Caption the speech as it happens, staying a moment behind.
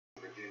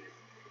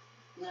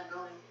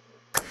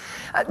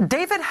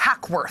David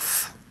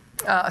Hackworth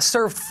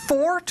served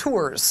 4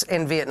 tours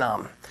in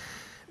Vietnam.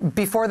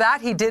 Before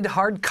that, he did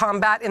hard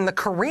combat in the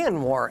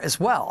Korean War as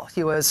well.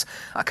 He was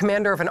a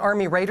commander of an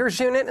Army Raiders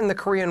unit in the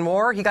Korean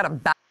War. He got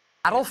a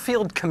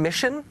battlefield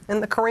commission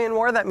in the Korean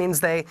War. That means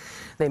they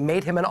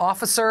made him an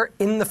officer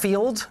in the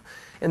field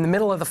in the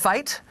middle of the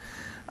fight.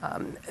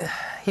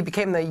 He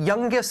became the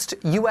youngest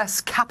U.S.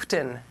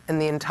 captain in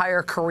the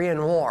entire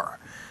Korean War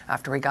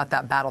after he got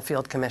that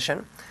battlefield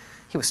commission.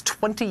 He was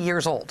 20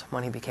 years old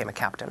when he became a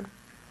captain.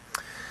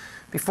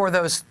 Before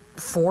those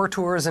 4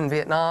 tours in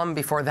Vietnam,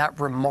 before that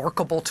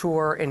remarkable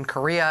tour in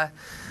Korea,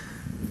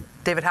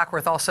 David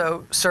Hackworth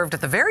also served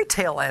at the very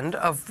tail end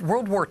of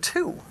World War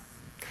II.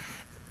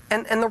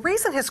 And the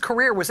reason his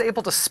career was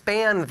able to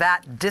span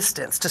that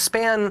distance, to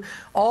span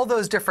all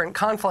those different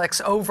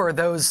conflicts over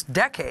those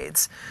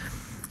decades,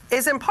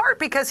 is in part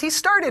because he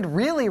started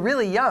really,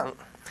 really young.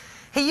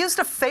 He used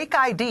a fake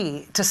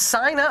ID to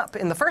sign up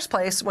in the first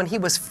place when he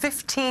was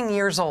 15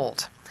 years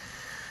old.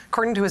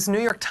 According to his New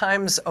York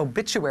Times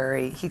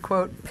obituary, he,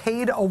 quote,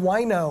 paid a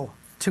wino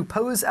to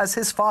pose as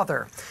his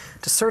father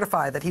to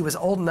certify that he was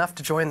old enough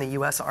to join the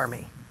U.S.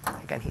 Army.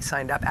 Again, he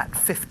signed up at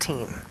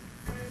 15.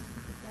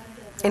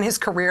 In his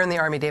career in the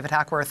Army, David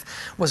Hackworth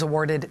was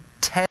awarded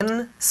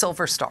 10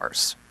 Silver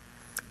Stars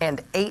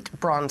and 8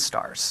 Bronze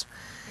Stars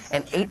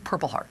and 8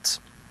 Purple Hearts.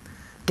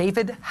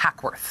 David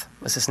Hackworth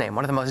was his name,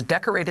 one of the most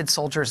decorated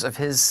soldiers of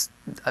his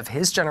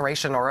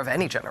generation or of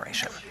any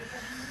generation.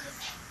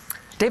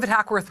 David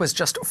Hackworth was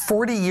just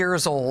 40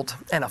 years old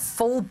and a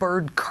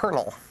full-bird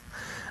colonel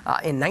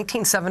in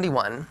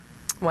 1971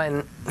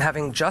 when,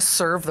 having just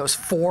served those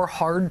 4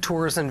 hard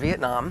tours in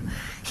Vietnam,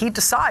 he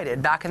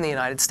decided back in the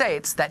United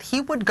States that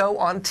he would go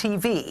on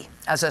TV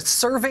as a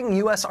serving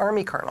U.S.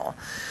 Army colonel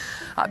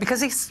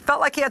because he felt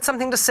like he had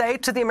something to say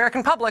to the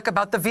American public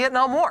about the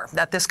Vietnam War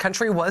that this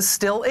country was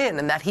still in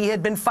and that he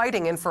had been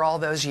fighting in for all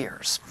those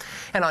years.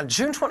 And on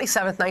June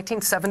 27,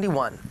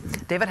 1971,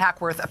 David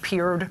Hackworth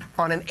appeared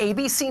on an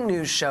ABC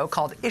News show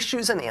called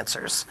Issues and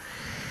Answers.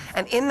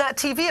 And in that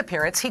TV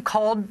appearance, he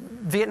called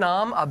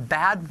Vietnam a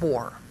bad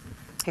war.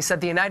 He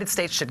said the United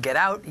States should get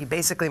out. He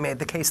basically made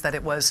the case that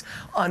it was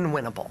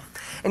unwinnable.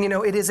 And, you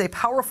know, it is a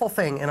powerful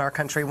thing in our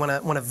country when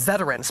a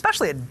veteran,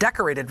 especially a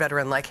decorated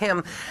veteran like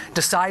him,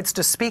 decides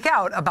to speak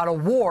out about a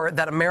war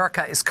that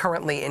America is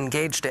currently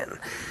engaged in.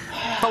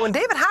 But when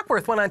David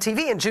Hackworth went on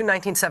TV in June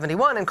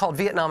 1971 and called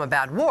Vietnam a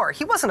bad war,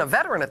 he wasn't a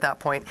veteran at that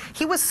point.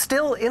 He was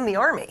still in the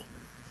Army.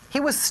 He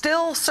was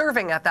still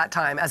serving at that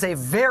time as a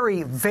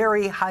very,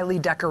 very highly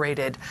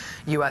decorated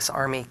U.S.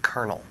 Army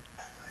colonel.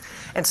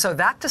 And so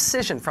that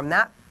decision from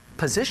that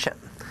position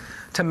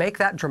to make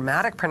that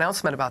dramatic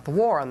pronouncement about the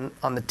war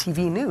on the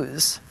TV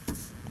news,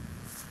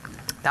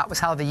 that was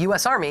how the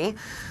U.S. Army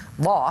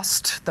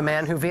lost the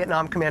man who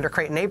Vietnam Commander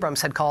Creighton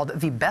Abrams had called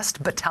the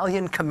best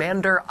battalion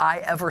commander I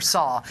ever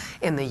saw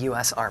in the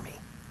U.S. Army.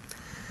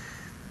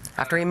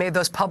 After he made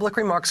those public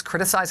remarks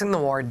criticizing the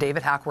war,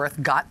 David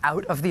Hackworth got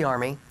out of the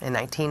Army in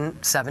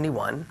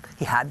 1971.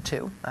 He had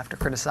to, after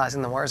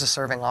criticizing the war as a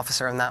serving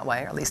officer in that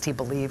way, or at least he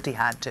believed he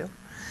had to.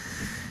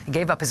 He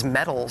gave up his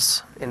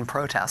medals in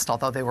protest,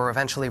 although they were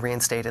eventually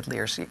reinstated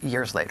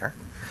years later.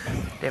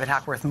 David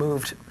Hackworth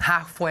moved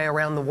halfway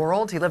around the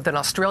world. He lived in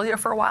Australia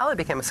for a while. He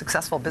became a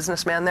successful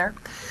businessman there.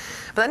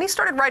 But then he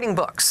started writing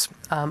books,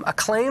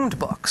 acclaimed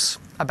books,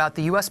 about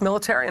the U.S.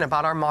 military and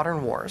about our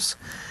modern wars.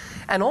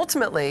 And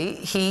ultimately,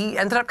 he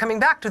ended up coming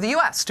back to the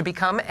U.S. to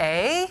become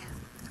a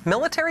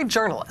military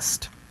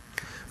journalist.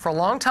 For a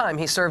long time,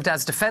 he served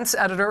as defense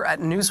editor at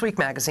Newsweek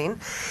magazine,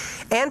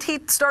 and he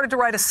started to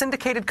write a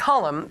syndicated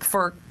column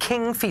for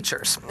King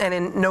Features. And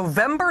in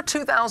November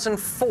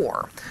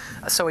 2004,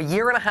 so a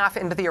year and a half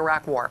into the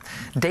Iraq War,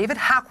 David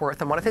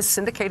Hackworth, in one of his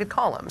syndicated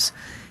columns,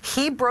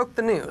 he broke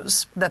the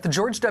news that the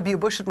George W.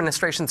 Bush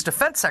administration's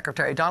defense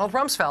secretary, Donald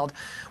Rumsfeld,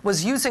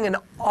 was using an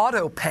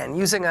auto pen,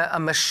 using a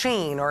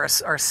machine or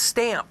a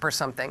stamp or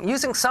something,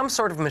 using some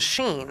sort of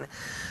machine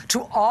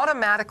to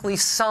automatically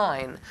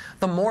sign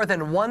the more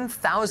than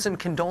 1,000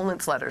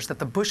 condolence letters that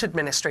the Bush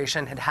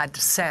administration had had to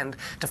send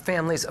to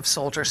families of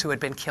soldiers who had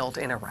been killed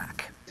in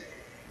Iraq.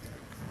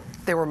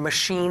 They were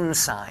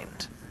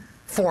machine-signed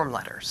form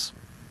letters.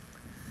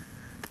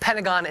 The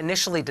Pentagon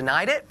initially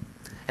denied it,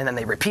 and then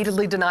they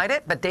repeatedly denied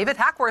it, but David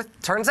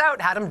Hackworth, turns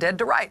out, had him dead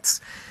to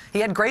rights. He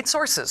had great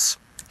sources.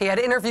 He had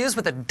interviews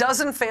with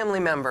 12 family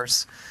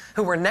members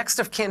who were next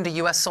of kin to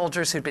U.S.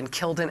 soldiers who'd been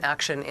killed in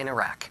action in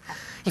Iraq.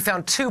 He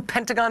found 2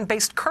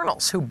 Pentagon-based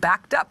colonels who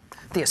backed up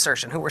the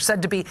assertion, who were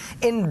said to be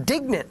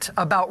indignant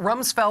about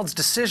Rumsfeld's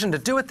decision to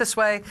do it this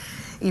way,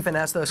 even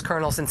as those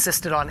colonels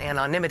insisted on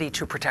anonymity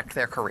to protect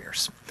their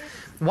careers.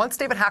 Once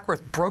David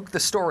Hackworth broke the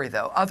story,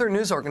 though, other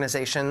news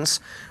organizations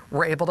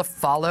were able to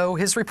follow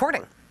his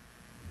reporting,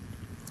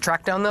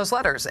 track down those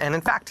letters, and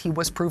in fact, he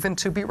was proven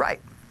to be right.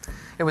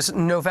 It was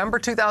November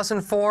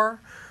 2004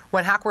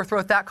 when Hackworth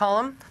wrote that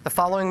column. The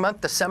following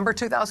month, December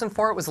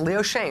 2004, it was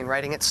Leo Shane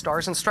writing at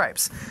Stars and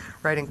Stripes,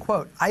 writing,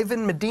 quote,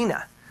 Ivan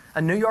Medina,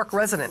 a New York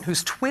resident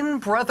whose twin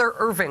brother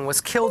Irving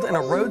was killed in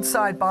a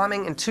roadside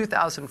bombing in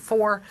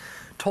 2004,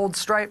 told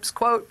Stripes,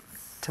 quote,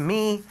 "To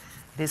me,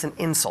 it is an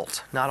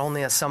insult, not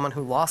only as someone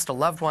who lost a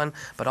loved one,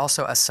 but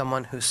also as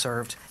someone who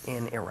served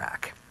in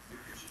Iraq."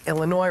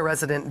 Illinois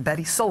resident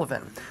Betty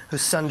Sullivan,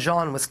 whose son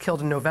John was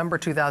killed in November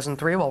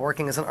 2003 while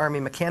working as an Army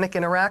mechanic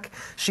in Iraq,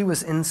 she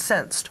was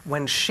incensed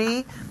when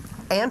she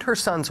and her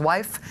son's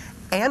wife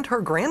and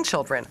her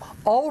grandchildren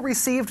all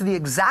received the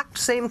exact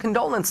same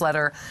condolence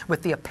letter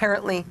with the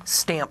apparently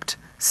stamped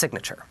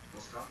signature.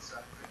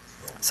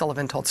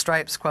 Sullivan told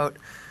Stripes, quote,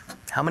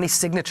 "How many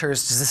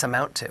signatures does this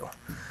amount to?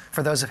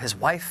 For those of his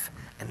wife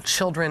and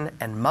children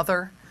and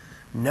mother?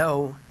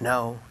 No,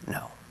 no,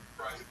 no."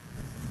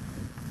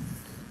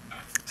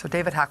 So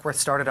David Hackworth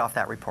started off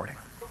that reporting.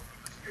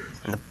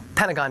 And the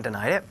Pentagon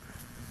denied it,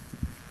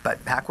 but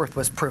Hackworth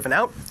was proven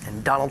out,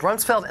 and Donald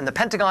Rumsfeld and the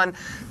Pentagon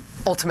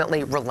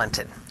ultimately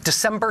relented.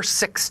 December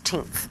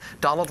 16th,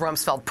 Donald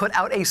Rumsfeld put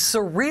out a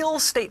surreal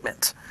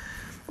statement,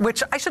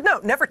 which I should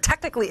note never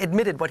technically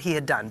admitted what he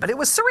had done, but it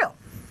was surreal.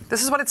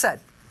 This is what it said,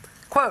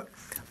 quote,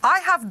 "I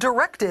have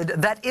directed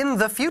that in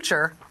the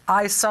future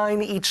I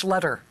sign each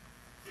letter."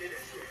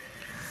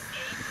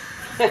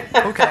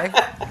 Okay.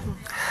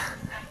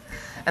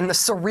 And the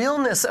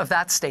surrealness of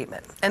that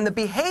statement and the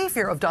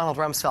behavior of Donald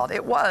Rumsfeld,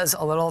 it was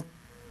a little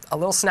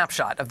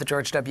snapshot of the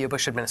George W.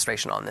 Bush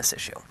administration on this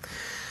issue.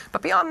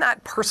 But beyond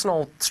that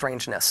personal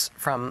strangeness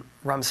from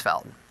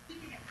Rumsfeld,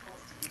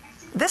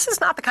 this is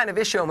not the kind of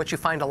issue in which you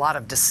find a lot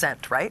of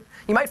dissent, right?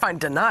 You might find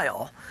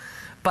denial,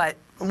 but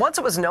once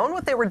it was known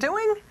what they were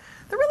doing,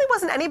 there really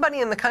wasn't anybody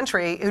in the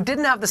country who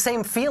didn't have the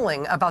same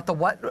feeling about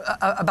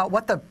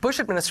what the Bush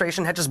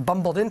administration had just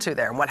bumbled into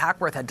there and what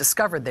Hackworth had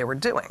discovered they were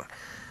doing.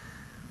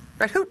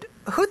 Right?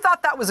 Who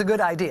thought that was a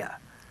good idea?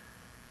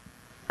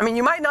 I mean,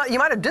 you might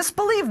have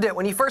disbelieved it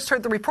when you first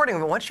heard the reporting,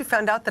 but once you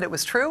found out that it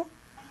was true,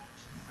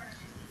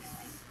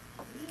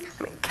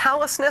 I mean,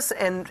 callousness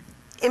and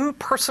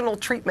impersonal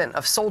treatment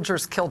of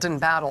soldiers killed in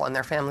battle and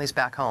their families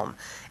back home.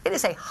 It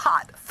is a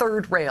hot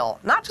third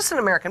rail, not just in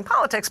American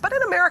politics, but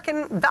in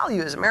American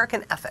values,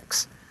 American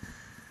ethics.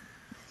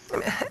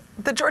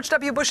 The George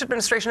W. Bush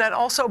administration had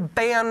also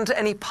banned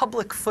any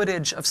public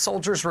footage of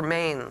soldiers'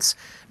 remains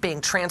being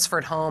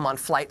transferred home on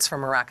flights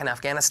from Iraq and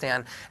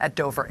Afghanistan at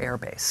Dover Air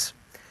Base.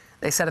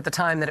 They said at the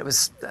time that it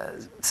was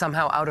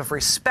somehow out of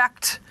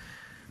respect,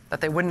 that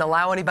they wouldn't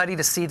allow anybody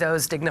to see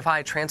those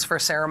dignified transfer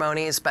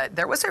ceremonies, but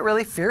there was a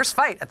really fierce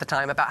fight at the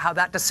time about how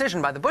that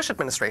decision by the Bush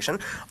administration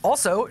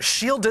also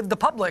shielded the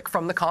public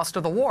from the cost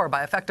of the war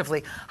by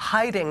effectively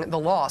hiding the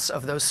loss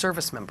of those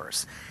service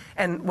members.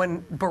 And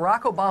when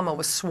Barack Obama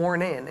was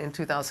sworn in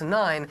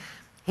 2009,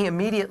 he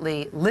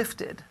immediately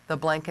lifted the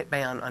blanket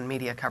ban on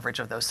media coverage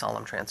of those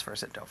solemn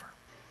transfers at Dover.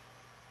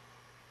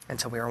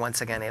 And so we were once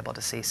again able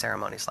to see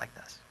ceremonies like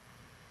this.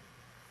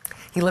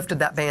 He lifted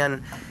that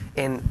ban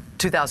in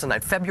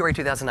 2009, February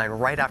 2009,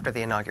 right after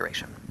the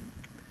inauguration.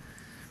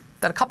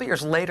 Then a couple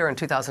years later, in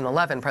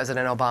 2011,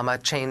 President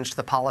Obama changed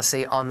the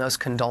policy on those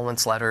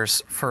condolence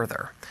letters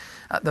further.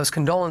 Those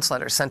condolence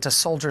letters sent to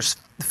soldiers'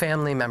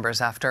 family members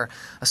after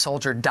a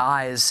soldier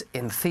dies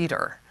in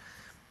theater.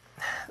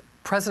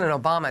 President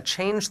Obama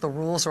changed the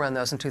rules around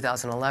those in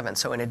 2011.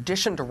 So in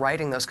addition to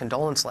writing those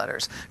condolence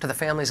letters to the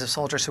families of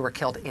soldiers who were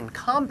killed in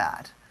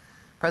combat,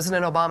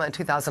 President Obama in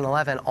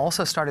 2011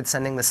 also started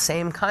sending the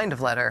same kind of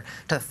letter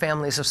to the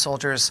families of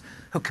soldiers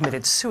who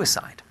committed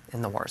suicide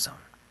in the war zone.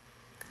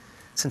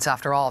 Since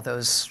after all,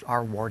 those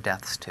are war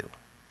deaths too.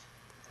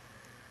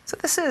 So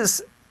this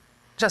is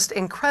just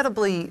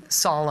incredibly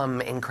solemn,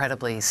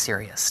 incredibly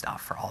serious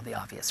stuff for all the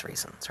obvious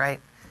reasons,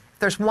 right? If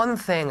there's one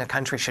thing a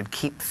country should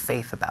keep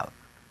faith about,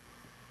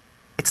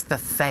 it's the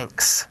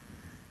thanks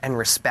and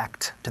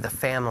respect to the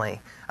family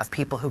of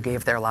people who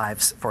gave their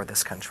lives for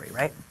this country,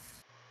 right?